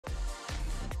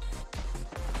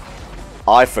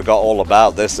I forgot all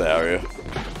about this area.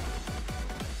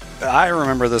 I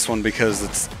remember this one because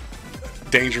it's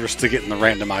dangerous to get in the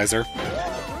randomizer.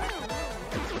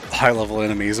 High-level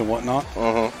enemies and whatnot.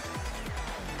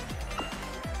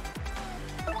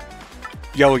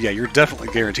 Yo, yeah, you're definitely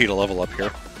guaranteed a level up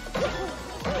here.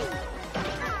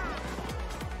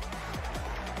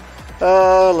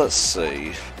 Let's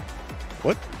see.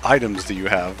 What items do you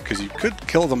have? Because you could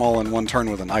kill them all in one turn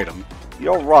with an item.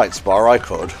 You're right, Spar, I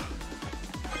could.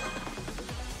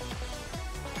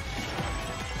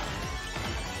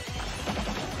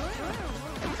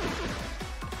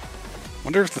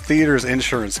 Wonder if the theater's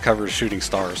insurance covers shooting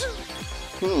stars.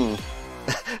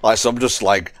 Like some just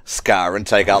like scatter and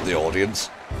take out the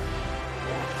audience.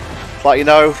 Like, you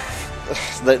know,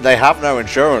 they have no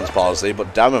insurance policy,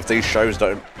 but damn if these shows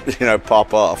don't, you know,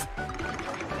 pop off.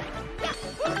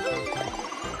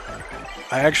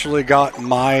 I actually got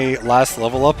my last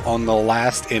level up on the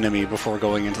last enemy before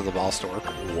going into the boss door.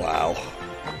 Wow.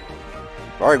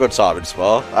 Very good timing,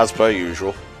 Spar, as per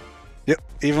usual. Yep,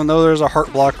 even though there's a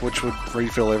heart block which would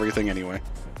refill everything anyway.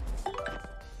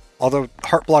 Although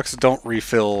heart blocks don't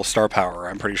refill star power,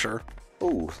 I'm pretty sure.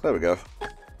 Ooh, there we go.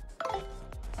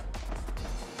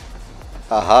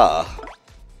 Aha.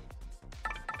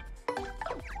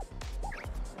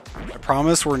 I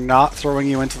promise we're not throwing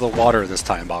you into the water this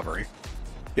time, Bobbery.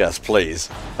 Yes, please.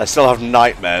 I still have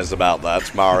nightmares about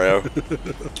that, Mario.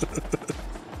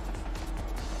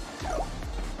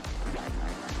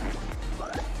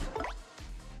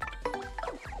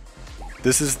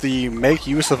 This is the make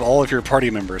use of all of your party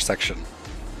members section.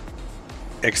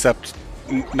 Except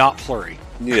not Flurry.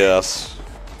 Yes.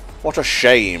 What a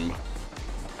shame.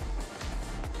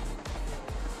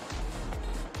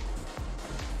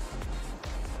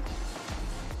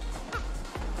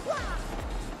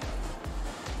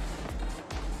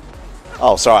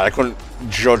 Oh, sorry, I couldn't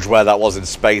judge where that was in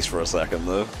space for a second,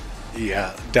 though.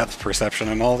 Yeah, depth perception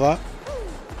and all that.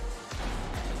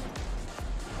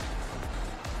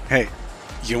 Hey,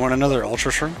 you want another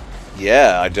Ultra Shroom?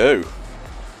 Yeah, I do.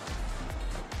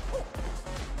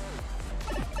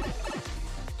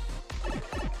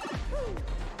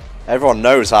 Everyone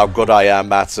knows how good I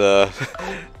am at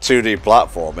 2D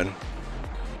platforming.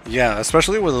 Yeah,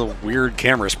 especially with a weird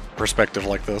camera perspective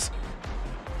like this.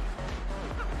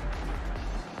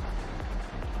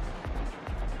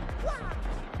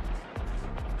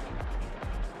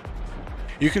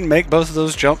 You can make both of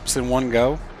those jumps in one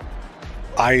go.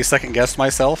 I second-guessed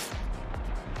myself.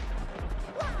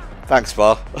 Thanks,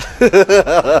 Bar.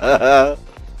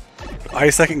 I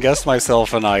second-guessed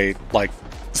myself and I, like,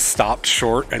 stopped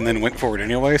short and then went forward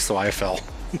anyway, so I fell.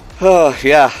 Oh,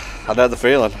 yeah, I know the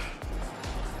feeling.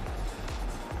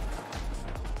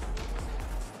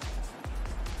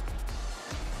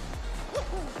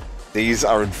 These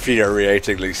are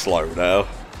infuriatingly slow now.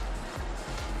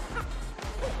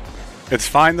 It's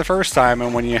fine the first time,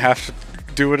 and when you have to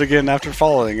do it again after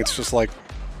falling, it's just like,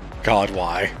 God,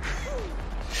 why?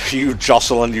 You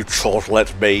jostle and you chortle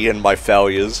at me and my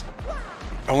failures.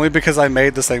 Only because I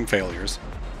made the same failures.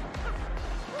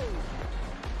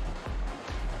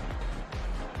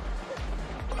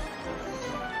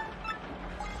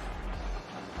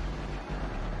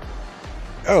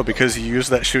 Oh, because you used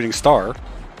that shooting star,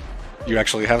 you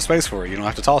actually have space for it. You don't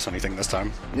have to toss anything this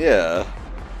time. Yeah.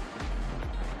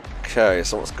 Okay,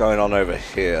 so what's going on over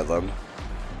here then?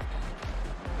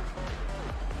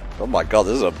 Oh my god,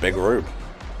 this is a big room.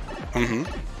 Mm-hmm.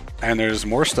 And there's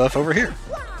more stuff over here.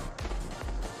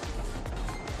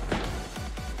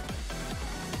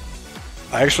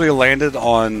 I actually landed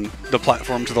on the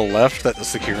platform to the left that the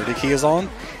security key is on,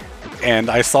 and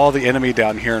I saw the enemy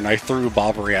down here and I threw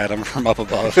Bobbery at him from up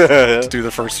above to do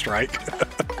the first strike.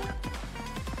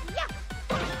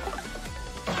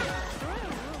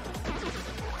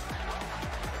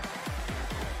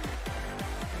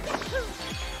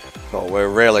 Oh, we're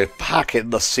really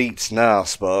packing the seats now,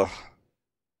 Spur.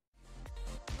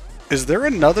 Is there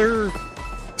another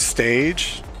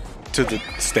stage to the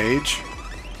stage?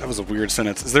 That was a weird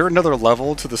sentence. Is there another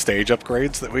level to the stage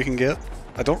upgrades that we can get?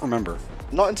 I don't remember.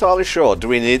 Not entirely sure. Do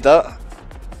we need that?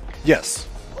 Yes.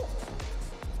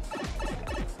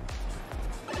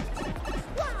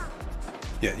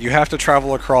 Yeah, you have to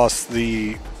travel across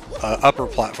the upper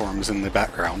platforms in the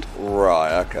background.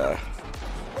 Right, okay.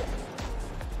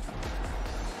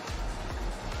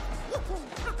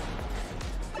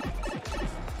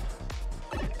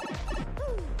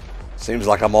 Seems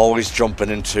like I'm always jumping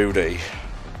in 2D.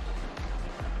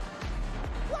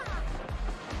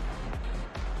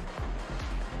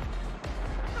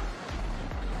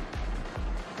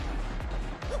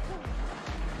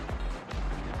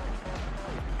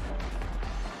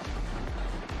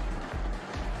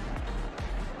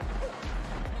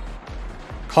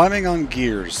 Climbing on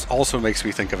gears also makes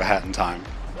me think of A Hat in Time.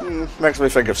 Makes me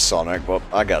think of Sonic, but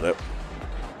I get it.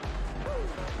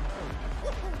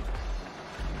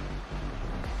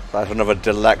 That's another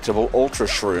delectable Ultra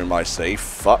Shroom, I see.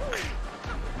 Fuck.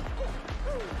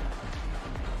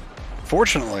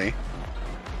 Fortunately,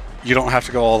 you don't have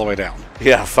to go all the way down.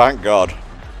 Yeah, thank God.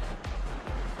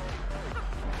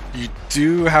 You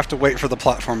do have to wait for the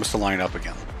platforms to line up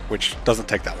again, which doesn't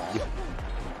take that long.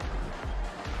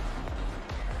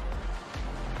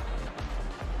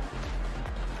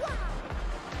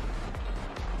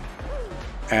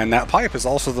 And that pipe is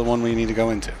also the one we need to go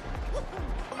into.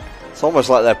 It's almost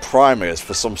like they're primers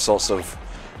for some sorts of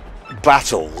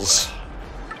battles.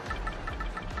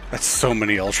 That's so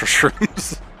many Ultra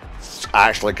Shrooms. It's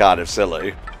actually kind of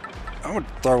silly. I would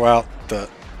throw out the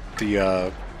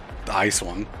ice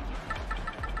one.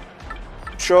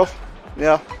 Sure.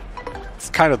 Yeah. It's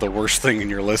kind of the worst thing in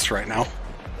your list right now.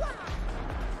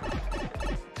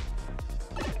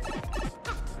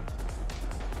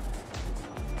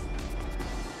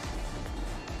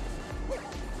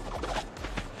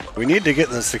 We need to get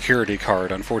the security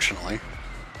card, unfortunately.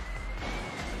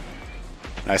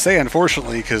 I say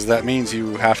unfortunately because that means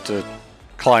you have to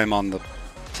climb on the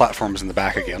platforms in the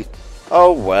back again.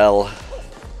 Oh well.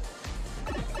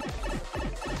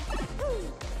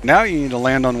 Now you need to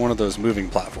land on one of those moving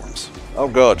platforms. Oh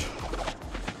good.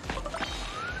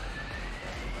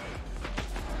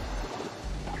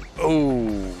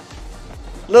 Oh.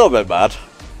 A little bit bad.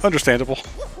 Understandable.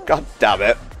 God damn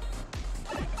it.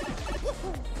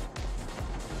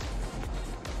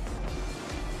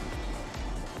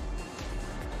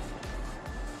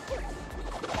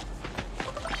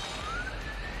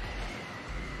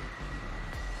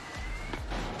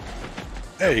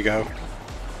 There you go.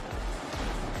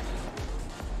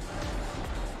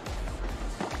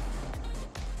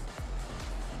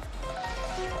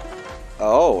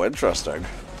 Oh, interesting.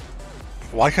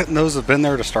 Why couldn't those have been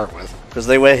there to start with? Because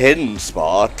they were hidden,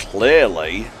 Spar,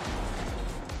 clearly.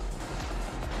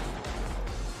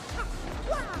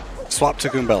 Swap to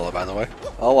Goombella, by the way.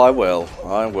 Oh, I will.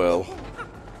 I will.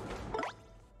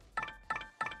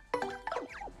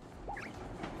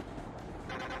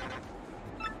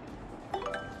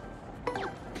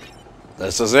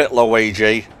 This is it,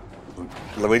 Luigi.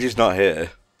 Luigi's not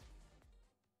here.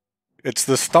 It's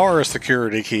the star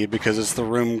security key because it's the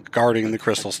room guarding the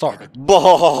crystal star.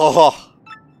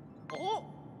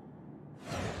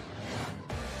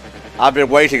 I've been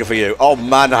waiting for you. Oh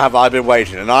man, have I been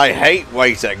waiting, and I hate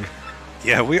waiting.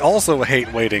 Yeah, we also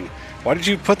hate waiting. Why did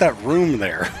you put that room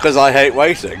there? Because I hate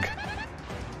waiting.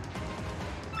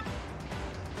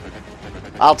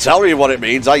 I'll tell you what it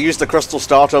means. I used the crystal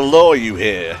star to lure you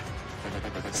here.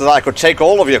 So that I could take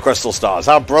all of your crystal stars.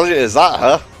 How brilliant is that,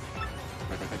 huh?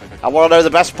 I want to know the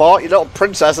best part. Your little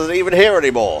princess isn't even here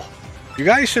anymore. You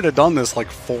guys should have done this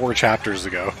like 4 chapters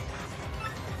ago.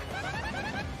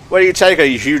 Where do you take her,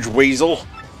 you huge weasel?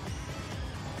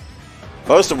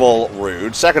 First of all,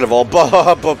 rude. Second of all,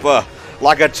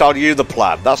 like I told you the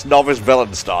plan. That's novice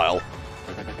villain style.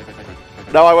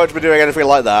 No, I won't be doing anything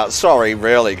like that. Sorry,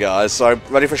 really, guys. So,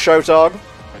 ready for showtime?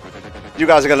 You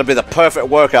guys are going to be the perfect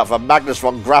workout for Magnus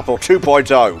from Grapple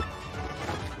 2.0.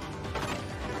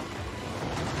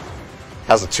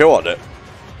 Has a 2 on it.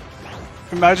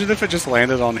 Imagine if it just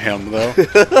landed on him, though.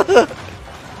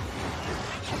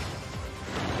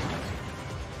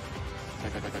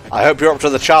 I hope you're up to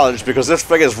the challenge, because this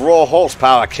thing is raw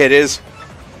horsepower, kiddies.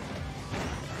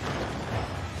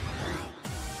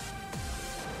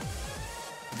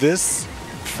 This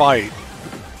fight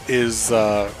is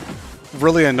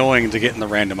really annoying to get in the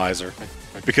randomizer,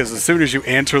 because as soon as you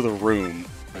enter the room,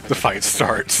 the fight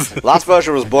starts. Last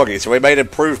version was buggy, so we made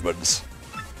improvements.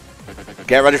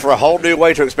 Get ready for a whole new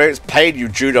way to experience pain, you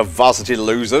junior varsity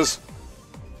losers.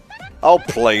 Oh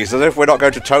please, as if we're not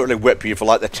going to totally whip you for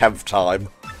like the 10th time.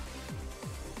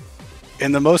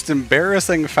 In the most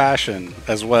embarrassing fashion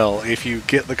as well, if you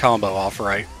get the combo off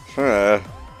right.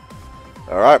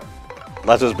 Alright,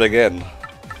 let us begin.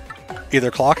 Either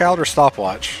clock out or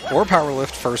stopwatch, or power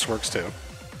lift first works too.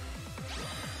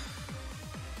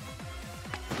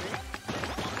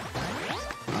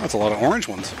 Oh, that's a lot of orange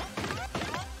ones.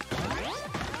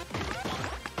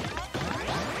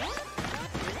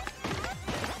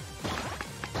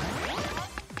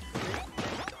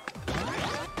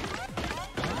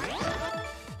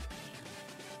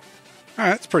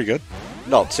 Alright, that's pretty good.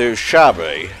 Not too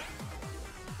shabby.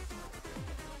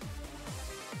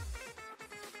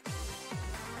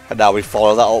 And now we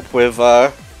follow that up with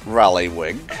Rally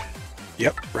Wink.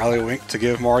 Yep, Rally Wink to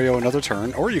give Mario another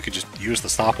turn, or you could just use the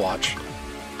stopwatch.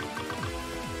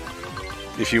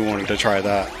 if you wanted to try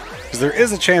that. Because there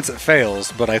is a chance it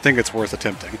fails, but I think it's worth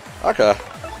attempting. Okay.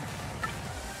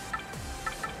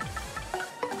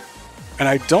 And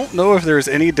I don't know if there's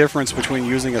any difference between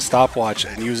using a stopwatch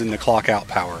and using the clock out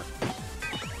power.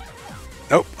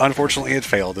 Nope, unfortunately it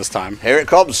failed this time. Here it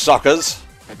comes, suckers.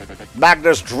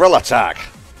 Magnus drill attack.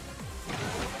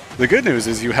 The good news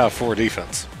is you have 4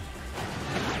 defense.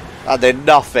 And then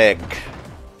nothing.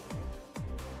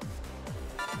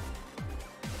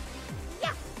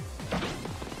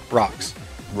 Rocks.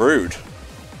 Rude.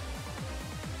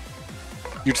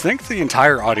 You'd think the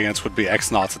entire audience would be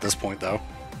X-Nauts at this point, though.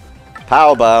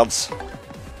 Power bounce.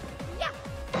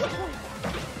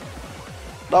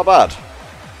 Not bad.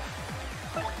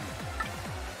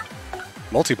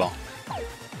 Multi-bomb.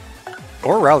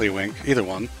 Or Rally Wink, either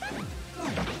one.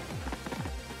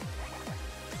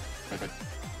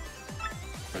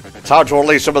 Time to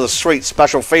unleash some of the sweet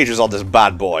special features on this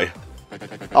bad boy.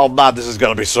 Oh man, this is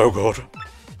gonna be so good.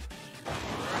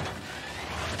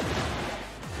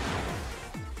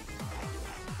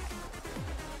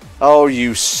 Oh,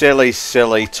 you silly,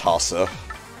 silly tosser.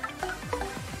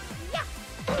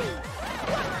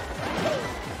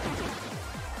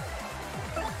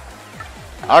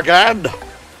 Again!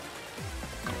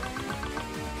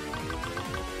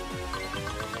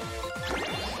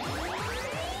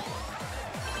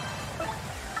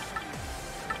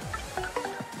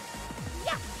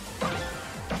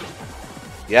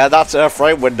 Yeah, that's a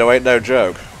frame window, ain't no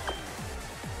joke.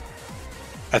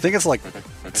 I think it's like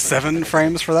 7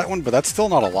 frames for that one, but that's still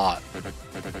not a lot.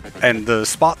 And the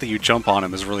spot that you jump on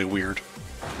him is really weird.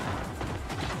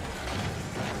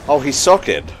 Oh, he's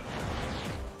sucking.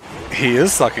 He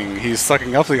is sucking. He's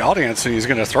sucking up the audience and he's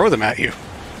going to throw them at you.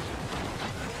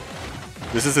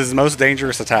 This is his most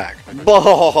dangerous attack.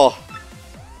 Boh!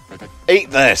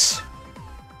 Eat this.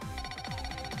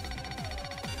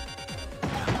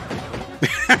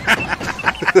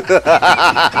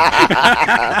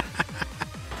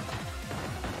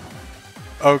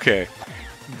 Okay,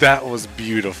 that was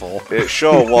beautiful. It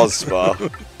sure was, Spa.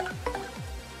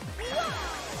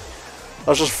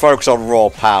 Let's just focus on raw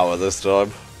power this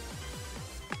time.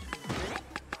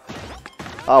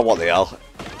 Oh, what the hell?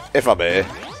 If I may.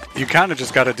 You kind of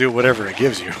just got to do whatever it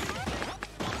gives you.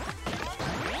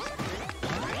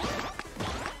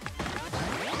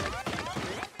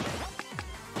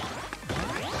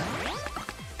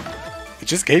 It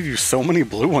just gave you so many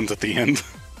blue ones at the end.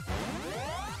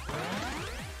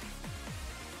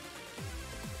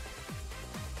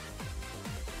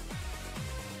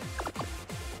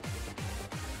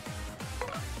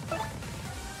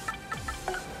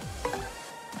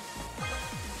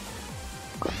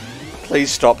 Please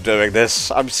stop doing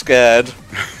this. I'm scared.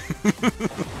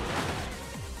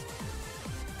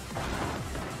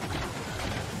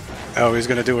 Oh, he's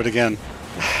gonna do it again.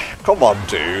 Come on,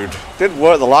 dude. Didn't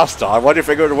work the last time. Why do you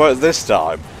think it would work this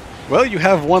time? Well, you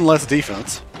have 1 less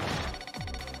defense.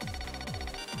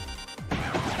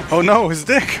 Oh no, his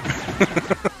dick!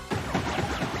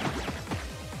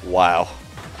 Wow.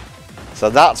 So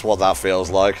that's what that feels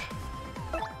like.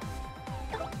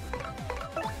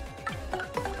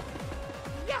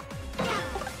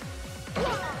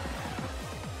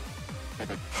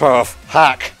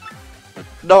 Hack.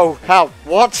 No, how?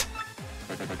 What?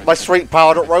 My sweet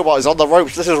powered up robot is on the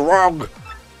ropes. This is wrong.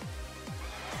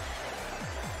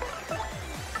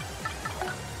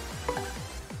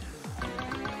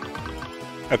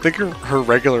 I think her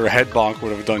regular head bonk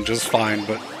would have done just fine,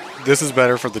 but this is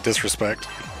better for the disrespect.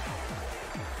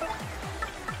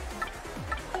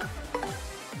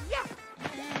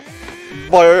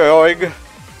 Boing.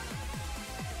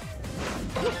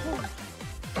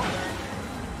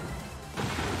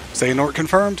 Xehanort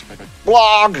confirmed.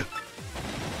 Blog.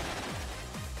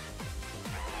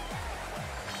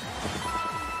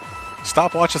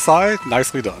 Stopwatch aside,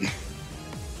 nicely done.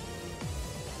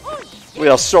 We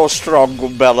are so strong,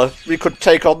 Gumbella. We could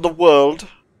take on the world.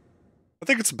 I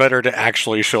think it's better to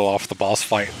actually show off the boss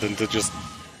fight than to just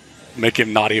make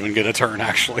him not even get a turn,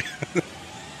 actually.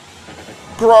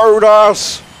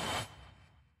 Grodas!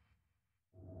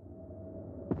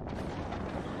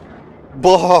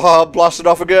 Blah, blasted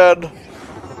off again.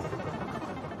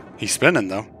 He's spinning,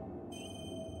 though.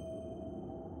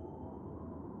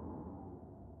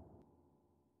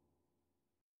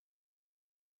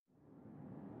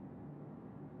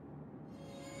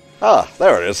 Ah,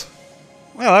 there it is.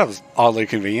 Well, that was oddly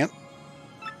convenient.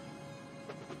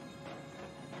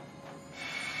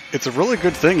 It's a really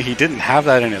good thing he didn't have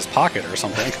that in his pocket or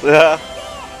something. Yeah.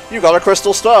 You got a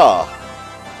crystal star.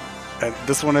 And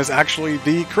this one is actually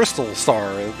the Crystal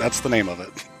Star. That's the name of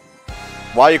it.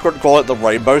 Why you couldn't call it the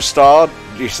Rainbow Star?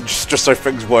 Just so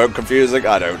things weren't confusing?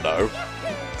 I don't know.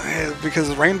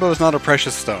 Because rainbow's not a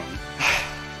precious stone.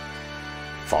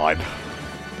 Fine.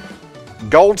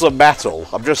 Gold's a metal,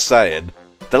 I'm just saying.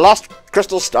 The last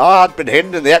crystal star had been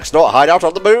hidden in the X-Naught hideout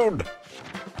on the moon.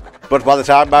 But by the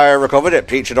time Mario recovered it,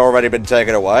 Peach had already been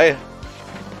taken away.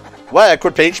 Where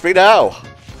could Peach be now?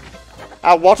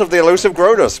 And what of the elusive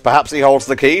Grodus? Perhaps he holds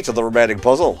the key to the remaining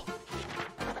puzzle.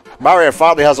 Mario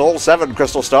finally has all 7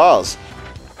 crystal stars.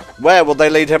 Where will they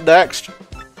lead him next?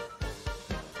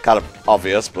 Kind of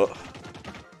obvious, but...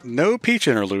 No Peach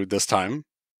interlude this time.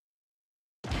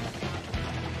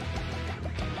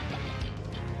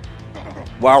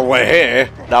 Well, we're here.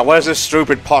 Now, where's this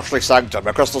stupid poshly sanctum?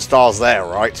 A crystal star's there,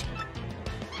 right?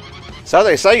 So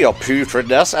they say, your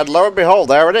putridness, and lo and behold,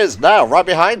 there it is, now, right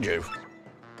behind you.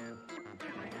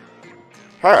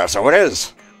 So it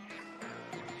is.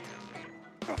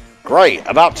 Great,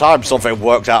 about time something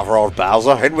worked out for old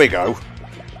Bowser. In we go.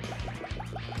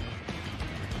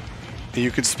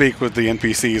 You could speak with the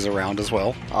NPCs around as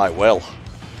well. I will.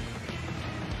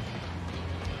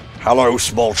 Hello,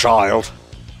 small child.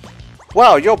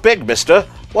 Wow, you're big, mister.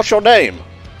 What's your name?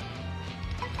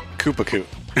 Koopa.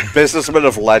 Businessman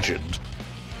of legend.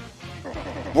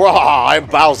 Wah, I'm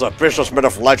Bowser, businessman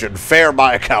of legend. Fear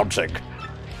my accounting.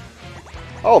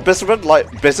 Oh, businessman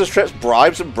like business trips,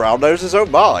 bribes, and brown noses, oh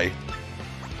my.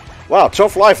 Wow,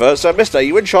 tough lifer. So, mister, are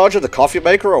you in charge of the coffee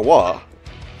maker or what?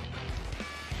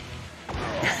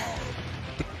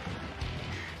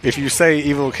 If you say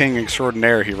Evil King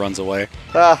Extraordinaire, he runs away.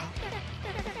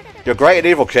 You're great and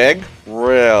evil, King?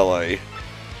 Really?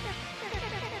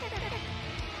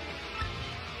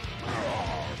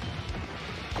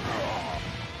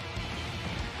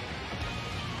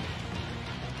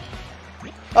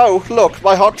 Oh, look,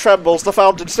 my heart trembles. The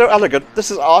fountain's so elegant.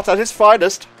 This is art at its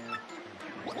finest.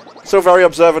 So very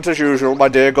observant as usual, my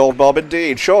dear Gold Bob,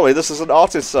 indeed. Surely this is an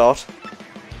artist's art.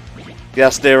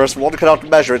 Yes, dearest, one cannot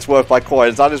measure its worth by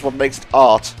coins. That is what makes it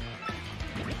art.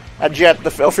 And yet, the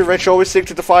filthy rich always seek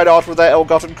to define art with their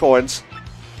ill-gotten coins.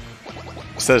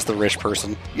 Says the rich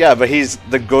person. Yeah, but he's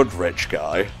the good rich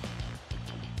guy.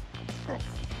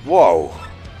 Whoa.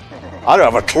 I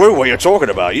don't have a clue what you're talking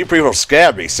about. You people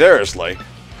scared me, seriously.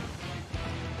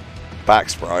 Back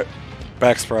sprite.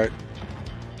 Back sprite.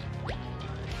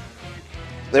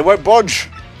 They won't budge.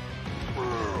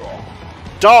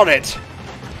 Darn it.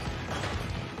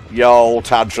 Yo,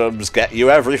 tantrums get you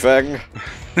everything.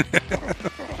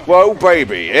 Whoa,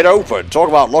 baby, it opened. Talk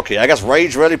about lucky. I guess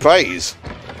rage really pays.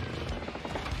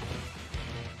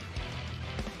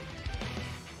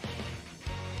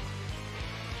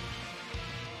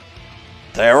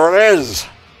 There it is.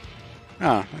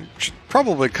 Should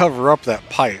probably cover up that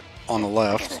pipe on the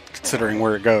left, considering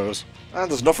where it goes. And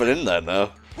there's nothing in there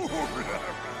now.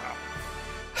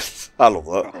 I love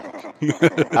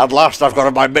that. At last I've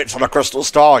got my mitts on a crystal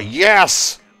star.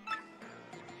 Yes!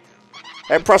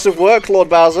 Impressive work, Lord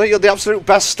Bowser. You're the absolute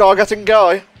best star-getting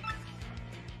guy.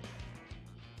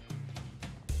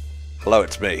 Hello,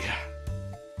 it's me.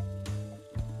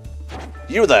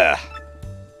 You there.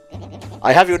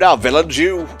 I have you now, villains.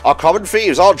 You are common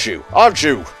thieves, aren't you? Aren't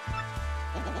you?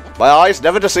 My eyes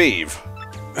never deceive.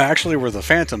 Actually, we're the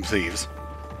Phantom Thieves.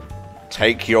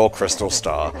 Take your crystal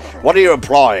star. What are you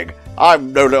implying?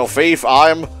 I'm no little thief.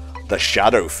 I'm the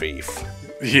Shadow Thief.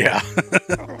 Yeah.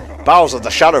 Bowser, the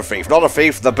Shadow Thief. Not a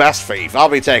thief, the best thief. I'll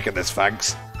be taking this,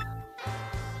 thanks.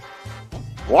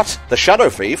 What? The Shadow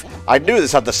Thief? I knew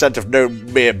this had the scent of no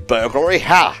mere burglary.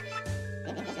 Ha!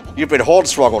 You've been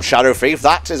hornswoggled, Shadow Thief.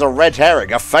 That is a red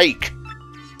herring, a fake.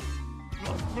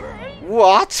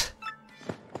 What?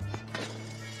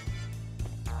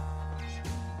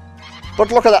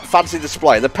 But look at that fancy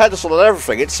display, the pedestal and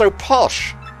everything. It's so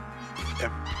posh.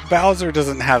 Bowser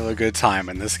doesn't have a good time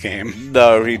in this game.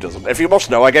 No, he doesn't. If you must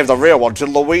know, I gave the real one to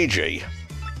Luigi.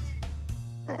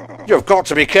 You've got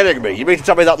to be kidding me. You mean to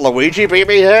tell me that Luigi beat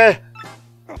me here?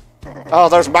 Oh,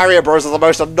 those Mario Bros are the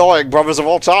most annoying brothers of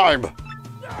all time.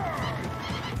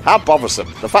 How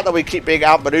bothersome. The fact that we keep being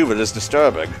outmaneuvered is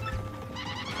disturbing.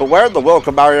 But where in the world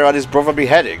could Mario and his brother be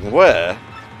heading? Where?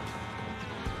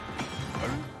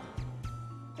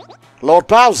 Lord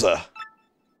Bowser!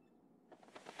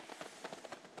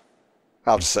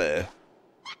 How to say?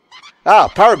 Ah,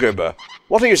 Paragoomba.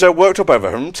 What are you so worked up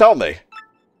over him? Tell me.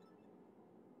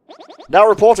 Now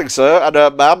reporting, sir,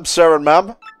 and ma'am, sir and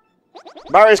ma'am.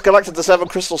 Mario's collected the 7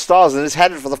 crystal stars and is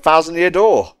headed for the 1,000-year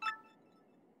door.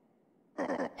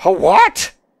 Oh,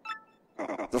 what?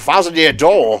 The 1,000-year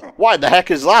door? What in the heck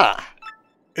is that?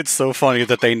 It's so funny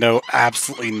that they know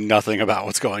absolutely nothing about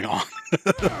what's going on.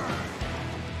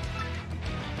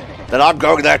 Then I'm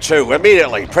going there too,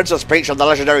 immediately. Princess Peach and the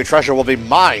legendary treasure will be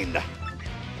mine.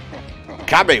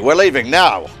 Cammy, we're leaving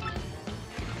now.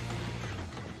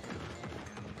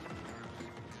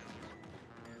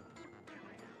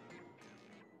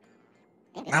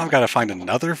 Now I've got to find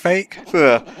another fake?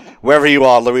 Wherever you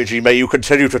are, Luigi, may you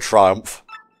continue to triumph.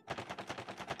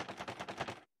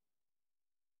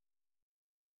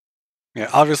 Yeah,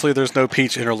 obviously there's no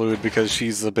Peach interlude because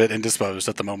she's a bit indisposed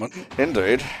at the moment.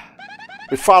 Indeed.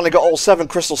 We finally got all 7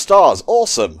 crystal stars.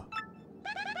 Awesome.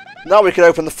 Now we can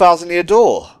open the 1,000-year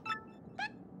door.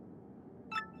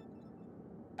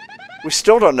 We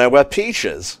still don't know where Peach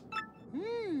is.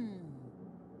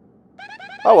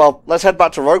 Oh well, let's head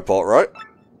back to Rogueport, right?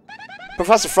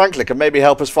 Professor Franklin can maybe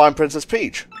help us find Princess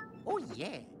Peach. Oh,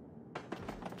 yeah.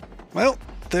 Well,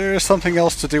 there's something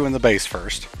else to do in the base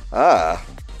first. Ah.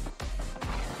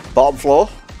 Bottom floor?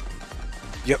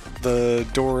 Yep, the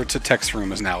door to Tech's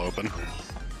room is now open.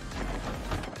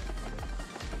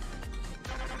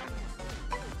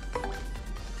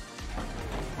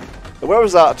 Where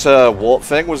was that warp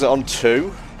thing? Was it on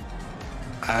 2?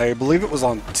 I believe it was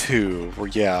on 2, or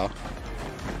yeah.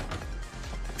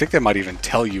 I think they might even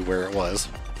tell you where it was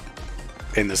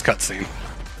in this cutscene.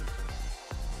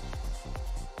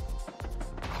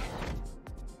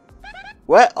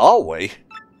 Where are we?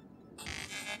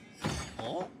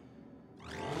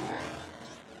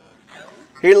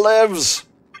 He lives!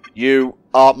 You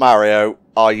are Mario,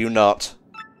 are you not?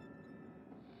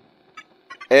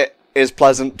 It is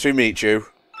pleasant to meet you.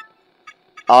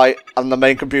 I am the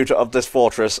main computer of this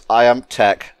fortress. I am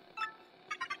Tech.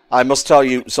 I must tell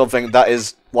you something that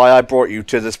is why I brought you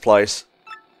to this place.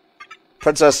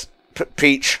 Princess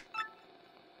Peach.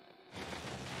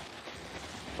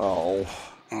 Oh.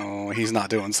 Oh, he's not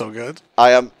doing so good.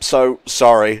 I am so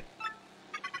sorry.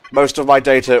 Most of my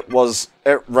data was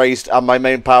erased and my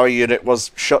main power unit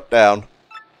was shut down.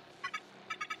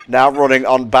 Now running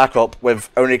on backup with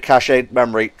only cached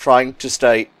memory, trying to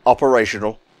stay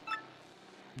operational.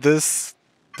 This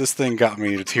thing got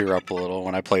me to tear up a little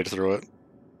when I played through it.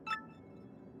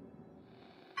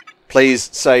 Please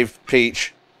save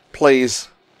Peach. Please.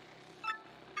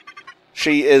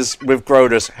 She is with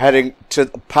Grodus, heading to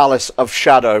the Palace of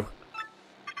Shadow.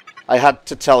 I had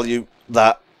to tell you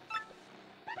that.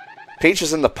 Peach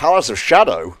is in the Palace of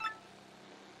Shadow.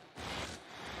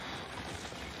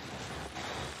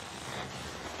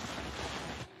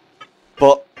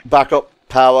 But backup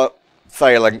power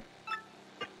failing.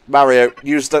 Mario,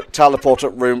 use the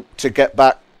teleporter room to get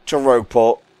back to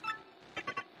Rogueport.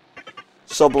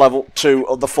 Sub-level 2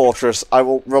 of the fortress. I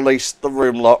will release the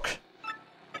room lock.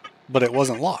 But it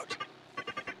wasn't locked.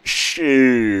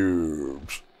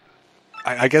 Shoot.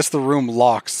 I guess the room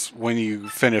locks when you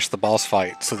finish the boss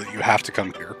fight, so that you have to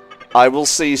come here. I will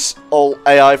cease all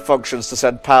AI functions to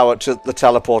send power to the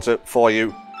teleporter for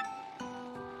you.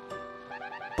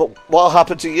 But what'll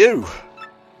happen to you?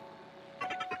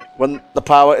 When the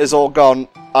power is all gone,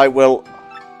 I will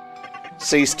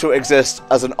cease to exist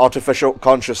as an artificial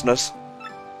consciousness.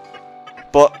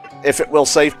 But if it will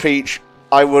save Peach,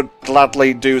 I would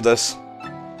gladly do this.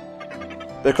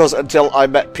 Because until I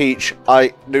met Peach,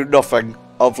 I knew nothing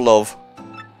of love.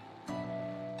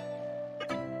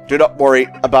 Do not worry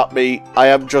about me. I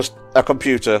am just a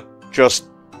computer. Just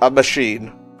a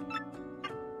machine.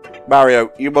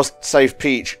 Mario, you must save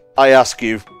Peach. I ask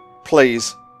you.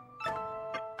 Please.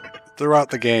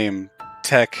 Throughout the game,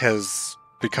 Tech has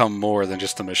become more than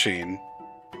just a machine,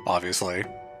 obviously.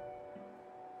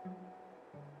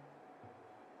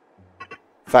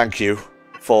 Thank you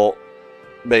for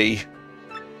me.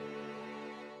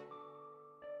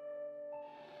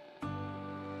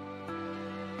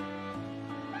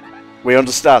 We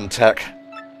understand, Tech.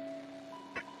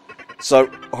 So,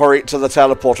 hurry to the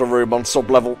teleporter room on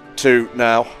sub-level 2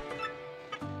 now.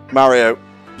 Mario,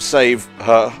 save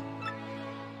her.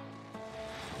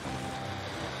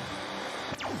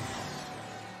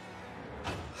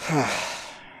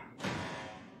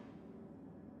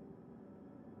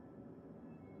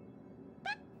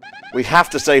 We have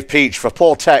to save Peach for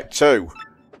poor Tech too.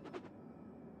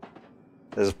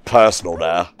 This is personal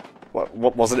now.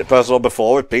 What wasn't it personal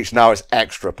before with Peach? Now it's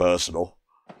extra personal.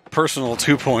 Personal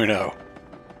 2.0.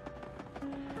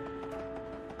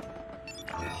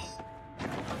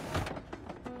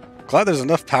 Glad there's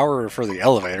enough power for the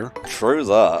elevator. True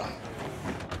that.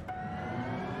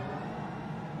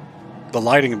 The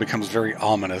lighting becomes very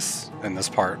ominous in this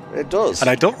part. It does. And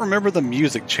I don't remember the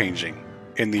music changing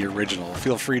in the original.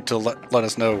 Feel free to let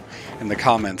us know in the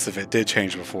comments if it did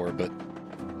change before, but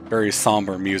very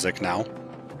somber music now.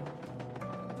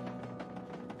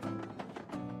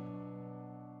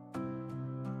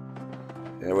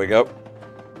 Here we go.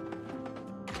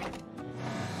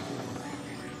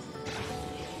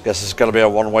 Guess it's gonna be a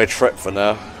one-way trip for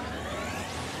now.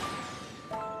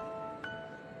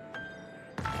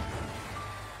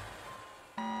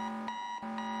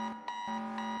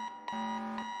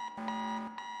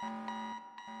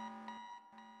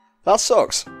 That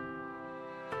sucks.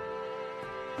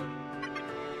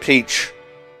 Peach.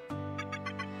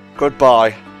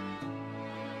 Goodbye.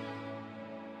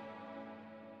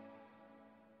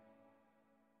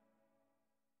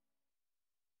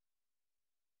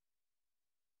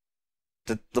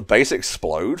 Did the base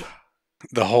explode?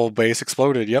 The whole base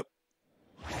exploded, yep.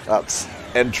 That's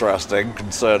interesting,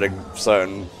 concerning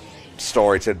certain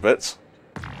story tidbits.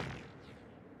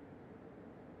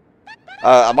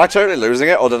 Am I totally losing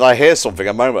it, or did I hear something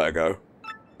a moment ago?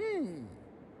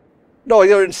 No,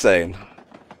 you're insane.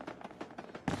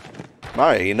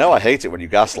 Mario, you know I hate it when you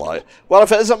gaslight. Well,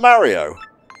 if it isn't Mario?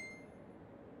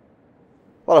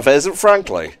 Well, if it isn't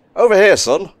Frankly? Over here,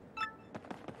 son.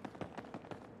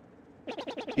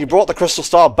 You brought the crystal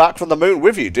star back from the moon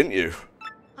with you, didn't you?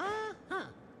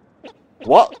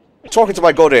 What? Talking to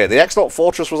my god ear, the X-Naught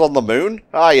Fortress was on the moon?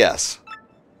 Ah, yes.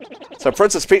 So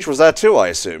Princess Peach was there too, I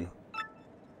assume?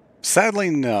 Sadly,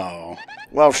 no.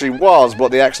 Well, she was,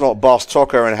 but the X-Naught boss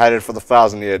took her and headed for the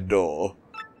Thousand-Year Door.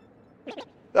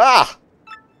 Ah!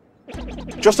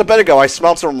 Just a bit ago, I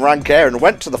smelled some rank air and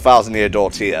went to the Thousand-Year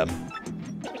Door TM.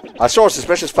 I saw a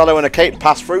suspicious fellow in a cape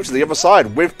pass through to the other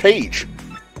side with Peach.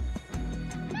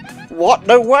 What?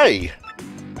 No way!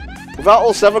 Without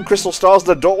all 7 crystal stars,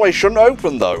 the doorway shouldn't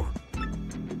open, though.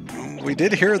 We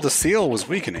did hear the seal was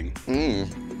weakening.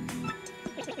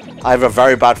 I have a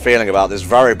very bad feeling about this,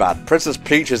 very bad. Princess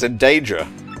Peach is in danger.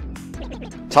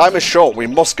 Time is short, we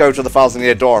must go to the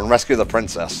Thousand-Year Door and rescue the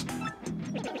princess.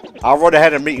 I'll run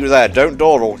ahead and meet you there, don't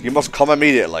dawdle, you must come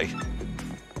immediately.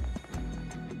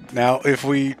 Now, if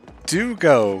we do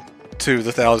go to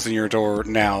the Thousand-Year Door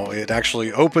now, it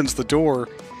actually opens the door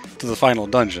to the final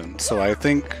dungeon. So I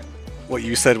think what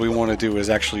you said we want to do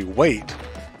is actually wait,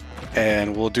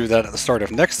 and we'll do that at the start of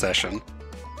next session.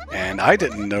 And I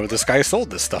didn't know this guy sold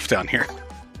this stuff down here.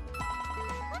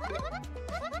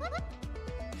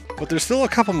 But there's still a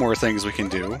couple more things we can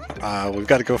do. We've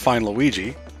got to go find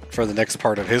Luigi for the next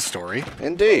part of his story.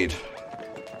 Indeed.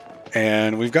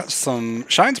 And we've got some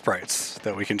shine sprites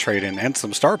that we can trade in, and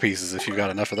some star pieces if you've got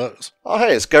enough of those. Oh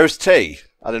hey, it's Ghost T.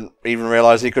 I didn't even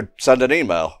realize he could send an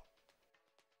email.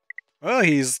 Well,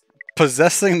 he's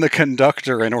possessing the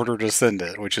conductor in order to send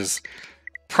it, which is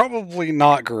probably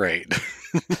not great.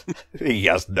 He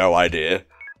has no idea.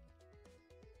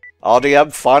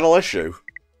 RDM final issue.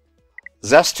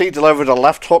 Zesty delivered a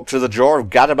left hook to the jaw of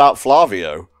Gadabout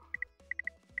Flavio.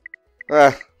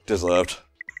 Deserved.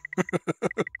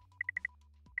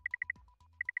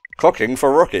 Cooking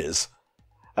for rookies.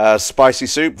 Spicy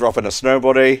soup, dropping a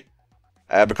snowbody.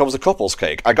 Becomes a couple's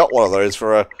cake. I got one of those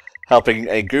for helping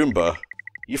a Goomba.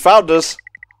 You found us.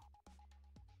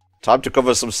 Time to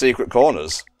cover some secret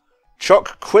corners.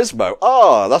 Chuck Quizmo.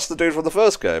 Ah, that's the dude from the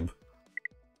first game.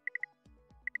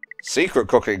 Secret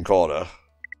cooking corner.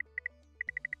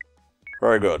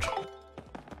 Very good.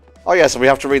 Oh yes, and we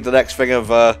have to read the next thing of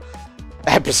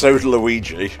episode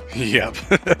Luigi. Yep.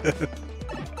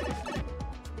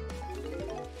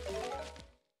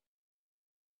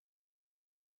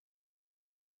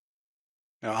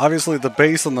 Now, obviously, the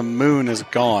base on the moon is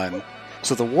gone,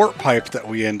 so the warp pipe that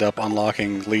we end up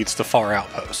unlocking leads to Far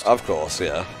Outpost. Of course,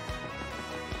 yeah.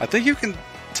 I think you can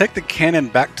take the cannon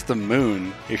back to the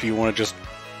moon if you want to just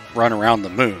run around the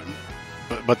moon,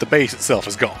 but the base itself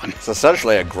is gone. It's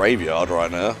essentially a graveyard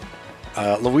right now.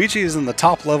 Luigi is in the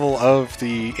top level of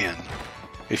the inn,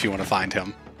 if you want to find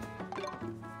him.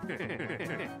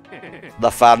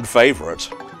 The fan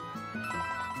favourite.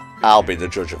 I'll be the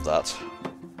judge of that.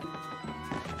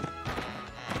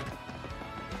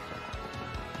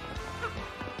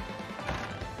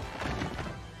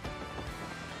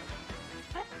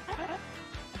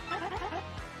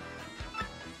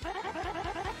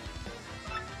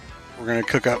 We're going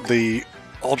to cook up the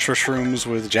Ultra Shrooms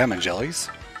with jam and jellies.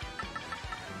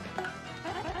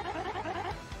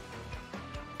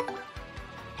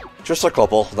 Just a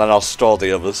couple, then I'll store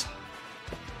the others.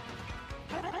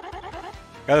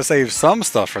 Gotta save some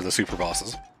stuff for the super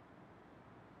bosses.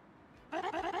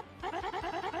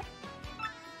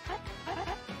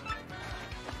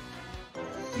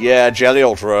 Yeah, Jelly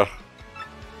Ultra.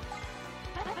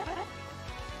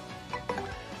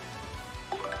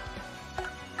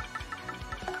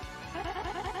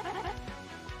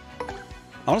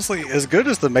 Honestly, as good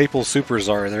as the Maple Supers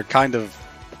are, they're kind of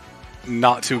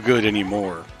not too good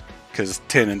anymore. because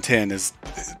 10 and 10 is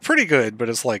pretty good, but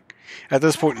it's like, at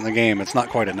this point in the game, it's not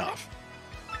quite enough.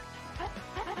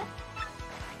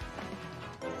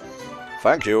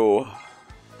 Thank you.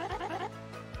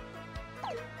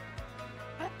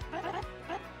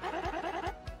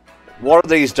 One of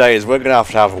these days, we're going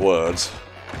to have words.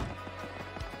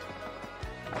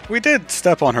 We did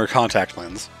step on her contact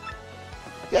lens.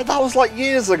 Yeah, that was like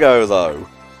years ago, though.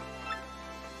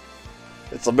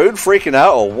 Is the moon freaking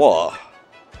out, or what?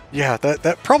 Yeah,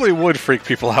 that probably would freak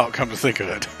people out, come to think of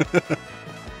it.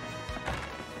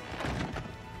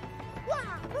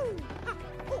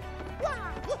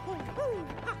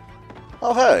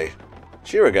 Oh, hey.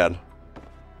 It's you again.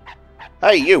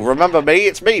 Hey, you, remember me?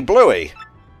 It's me, Bluey.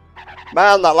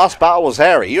 Man, that last battle was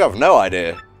hairy. You have no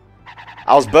idea.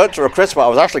 I was burnt to a crisp, but I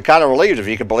was actually kind of relieved, if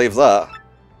you can believe that.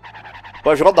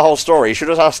 But if you want the whole story, you should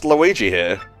have asked Luigi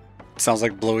here. Sounds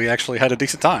like Bluey actually had a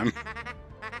decent time.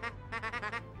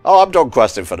 Oh, I'm done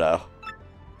questing for now.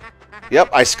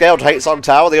 Yep, I scaled Hatesong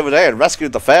Tower the other day and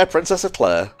rescued the fair Princess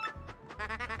Eclair.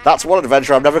 That's one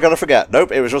adventure I'm never going to forget.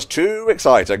 Nope, it was just too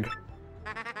exciting.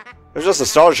 It was just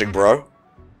astonishing, bro.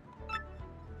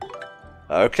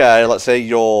 Okay, let's hear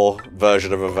your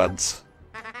version of events.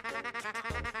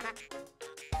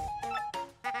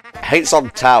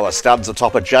 Hatesong Tower stands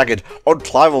atop a jagged,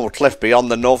 unclimbable cliff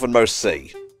beyond the northernmost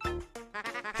sea.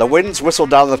 The winds whistle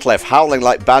down the cliff, howling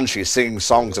like banshees singing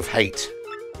songs of hate.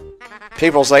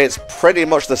 People say it's pretty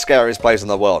much the scariest place in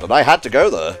the world, and I had to go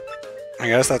there. I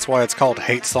guess that's why it's called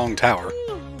Hatesong Tower.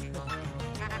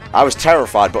 I was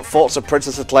terrified, but thoughts of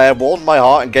Princess Eclair warmed my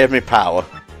heart and gave me power.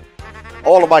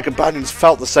 All of my companions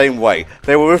felt the same way.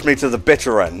 They were with me to the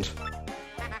bitter end.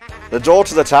 The door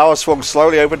to the tower swung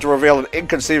slowly open to reveal an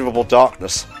inconceivable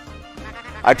darkness.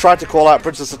 I tried to call out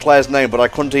Princess Eclair's name, but I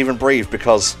couldn't even breathe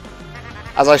because,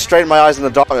 as I strained my eyes in the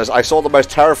darkness, I saw the most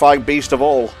terrifying beast of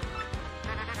all.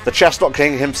 The Chestnut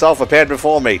King himself appeared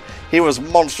before me. He was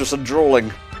monstrous and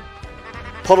drooling.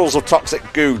 Puddles of toxic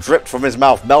goo dripped from his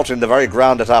mouth, melting the very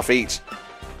ground at our feet.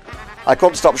 I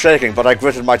couldn't stop shaking, but I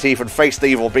gritted my teeth and faced the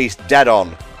evil beast dead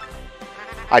on.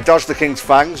 I dodged the king's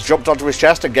fangs, jumped onto his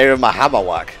chest, and gave him a hammer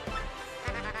whack.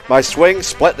 My swing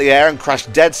split the air and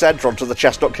crashed dead center onto the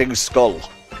Chestnut King's skull.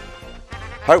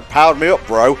 Hope powered me up,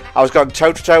 bro. I was going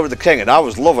toe-to-toe with the king, and I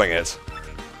was loving it.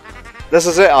 This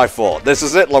is it, I thought. This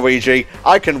is it, Luigi.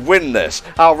 I can win this.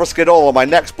 I'll risk it all on my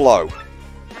next blow.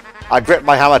 I gripped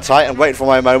my hammer tight and waited for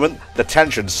my moment. The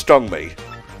tension stung me.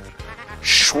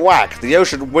 Schwack! The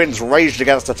ocean winds raged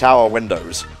against the tower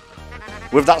windows.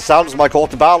 With that sound as my call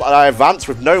to battle, and I advanced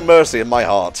with no mercy in my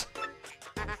heart.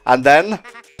 And then...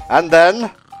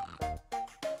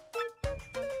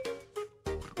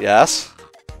 Yes?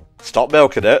 Stop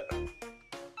milking it.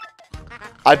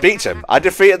 I beat him. I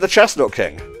defeated the Chestnut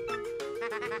King.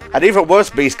 An even worse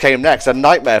beast came next, a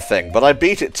nightmare thing, but I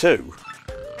beat it too.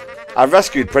 I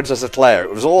rescued Princess Eclair.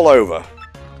 It was all over.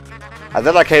 And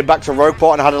then I came back to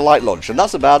Rogueport and had a light lunch, and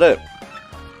that's about it.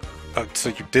 So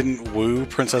you didn't woo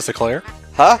Princess Eclair?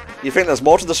 Huh? You think there's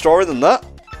more to the story than that?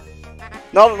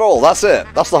 Not at all, that's it.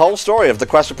 That's the whole story of the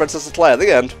quest for Princess Eclair,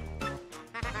 the end.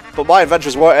 But my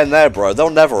adventures won't end there, bro. They'll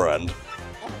never end.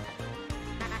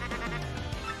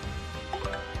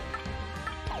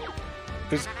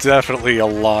 There's definitely a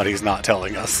lot he's not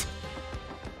telling us.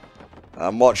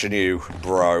 I'm watching you,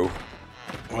 bro.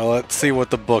 Well, let's see what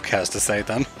the book has to say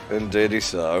then. Indeedy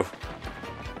so.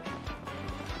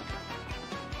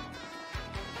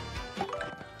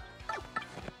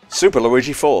 Super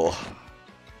Luigi 4.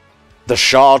 The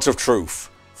Shards of Truth.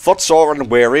 Footsore and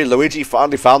weary, Luigi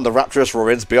finally found the rapturous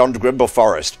ruins beyond Grapple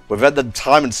Forest. Within them,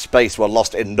 time and space were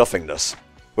lost in nothingness.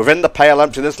 Within the pale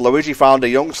emptiness, Luigi found a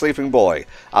young sleeping boy.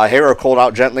 Our hero called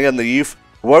out gently, and the youth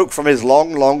woke from his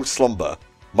long, long slumber.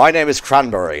 My name is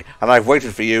Cranberry, and I've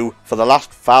waited for you for the last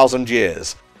 1,000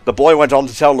 years. The boy went on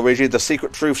to tell Luigi the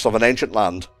secret truths of an ancient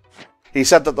land. He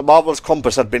said that the marvelous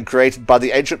compass had been created by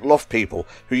the ancient Luff people,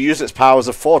 who used its powers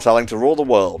of foretelling to rule the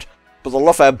world. But the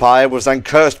Luff Empire was then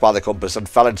cursed by the compass and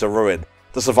fell into ruin.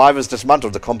 The survivors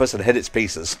dismantled the compass and hid its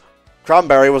pieces.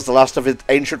 Cranberry was the last of his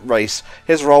ancient race.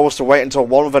 His role was to wait until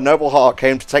one with a noble heart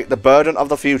came to take the burden of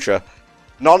the future.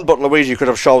 None but Luigi could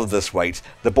have shouldered this weight.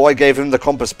 The boy gave him the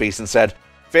compass piece and said,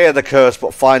 "Fear the curse,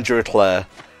 but find your Eclair."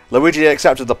 Luigi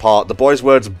accepted the part. The boy's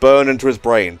words burned into his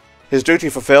brain. His duty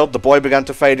fulfilled, the boy began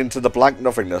to fade into the blank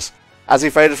nothingness. As he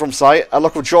faded from sight, a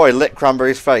look of joy lit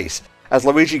Cranberry's face. As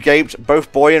Luigi gaped,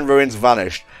 both boy and ruins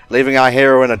vanished, leaving our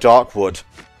hero in a dark wood.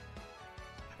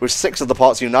 With 6 of the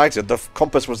parts united, the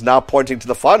compass was now pointing to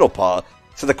the final part,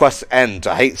 to the quest's end, to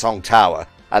Hatesong Tower.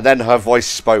 And then her voice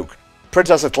spoke.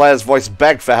 Princess Eclair's voice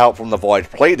begged for help from the void,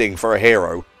 pleading for a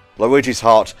hero. Luigi's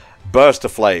heart burst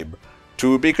aflame.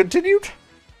 To be continued?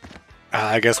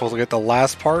 I guess we'll get the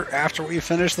last part after we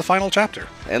finish the final chapter.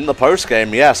 In the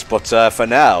post-game, yes, but for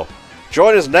now,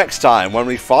 join us next time when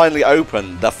we finally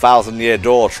open the 1,000-Year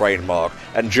Door trademark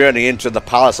and journey into the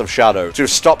Palace of Shadow to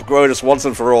stop Grodus once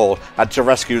and for all and to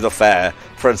rescue the fair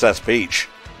Princess Peach.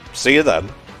 See you then.